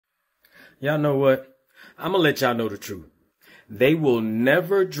Y'all know what? I'm gonna let y'all know the truth. They will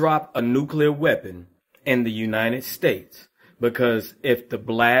never drop a nuclear weapon in the United States, because if the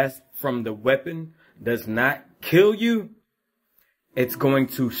blast from the weapon does not kill you, it's going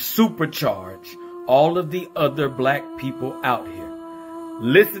to supercharge all of the other black people out here.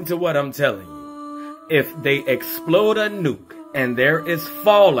 Listen to what I'm telling you. If they explode a nuke and there is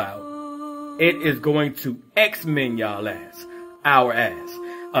fallout, it is going to X-Men y'all ass, our ass.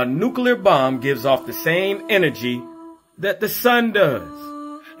 A nuclear bomb gives off the same energy that the sun does.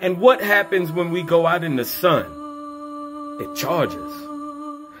 And what happens when we go out in the sun? It charges.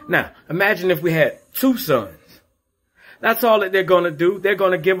 Now, imagine if we had two suns. That's all that they're going to do. They're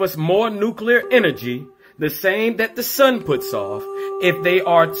going to give us more nuclear energy, the same that the sun puts off, if they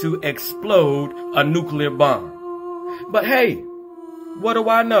are to explode a nuclear bomb. But hey, what do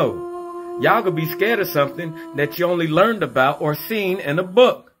I know? Y'all could be scared of something that you only learned about or seen in a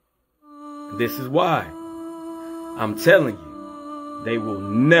book. This is why. I'm telling you, they will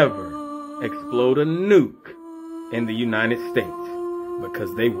never explode a nuke in the United States,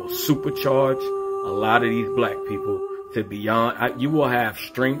 because they will supercharge a lot of these black people to beyond. You will have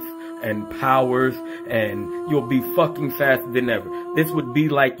strength and powers, and you'll be fucking faster than ever. This would be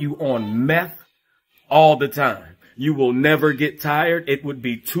like you on meth all the time. You will never get tired. It would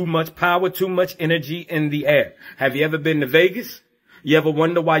be too much power, too much energy in the air. Have you ever been to Vegas? You ever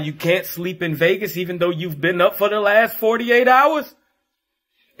wonder why you can't sleep in Vegas even though you've been up for the last 48 hours?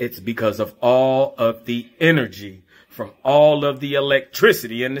 It's because of all of the energy from all of the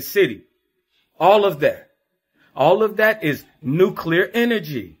electricity in the city. All of that. All of that is nuclear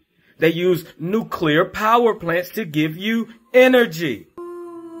energy. They use nuclear power plants to give you energy.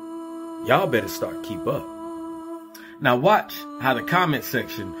 Y'all better start keep up. Now watch how the comment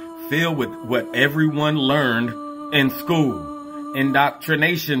section fill with what everyone learned in school,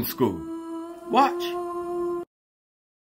 indoctrination school. Watch.